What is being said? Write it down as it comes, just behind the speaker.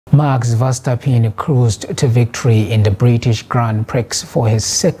Max Verstappen cruised to victory in the British Grand Prix for his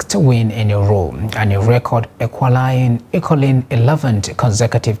 6th win in a row and a record equaling 11th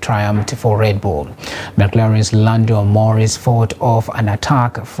consecutive triumph for Red Bull. McLaren's Lando Norris fought off an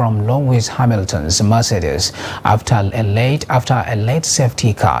attack from Lewis Hamilton's Mercedes after a late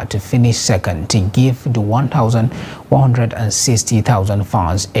safety car to finish second to give the 160,000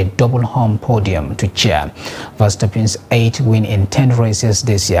 fans a double home podium to cheer. Verstappen's 8th win in 10 races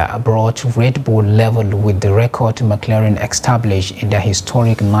this year brought Red Bull level with the record McLaren established in their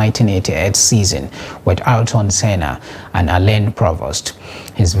historic 1988 season with Ayrton Senna and Alain Prost.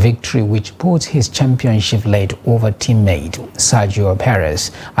 His victory, which puts his championship lead over teammate Sergio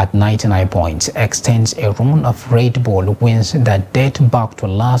Perez at 99 points, extends a run of Red Bull wins that date back to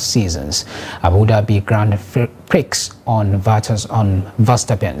last season's Abu Dhabi Grand Prix on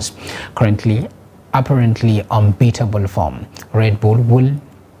Verstappen's currently apparently unbeatable form. Red Bull will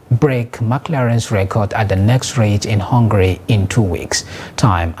break McLaren's record at the next race in Hungary in 2 weeks'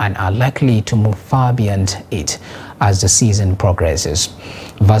 time and are likely to move far beyond it as the season progresses.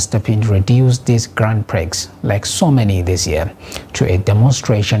 Verstappen reduced this Grand Prix, like so many this year, to a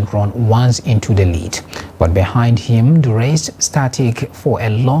demonstration run once into the lead. But behind him, the race, static for a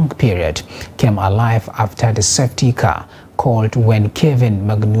long period, came alive after the safety car called when Kevin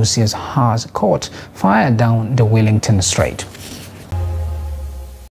Magnussen's Haas caught fire down the Wellington Straight.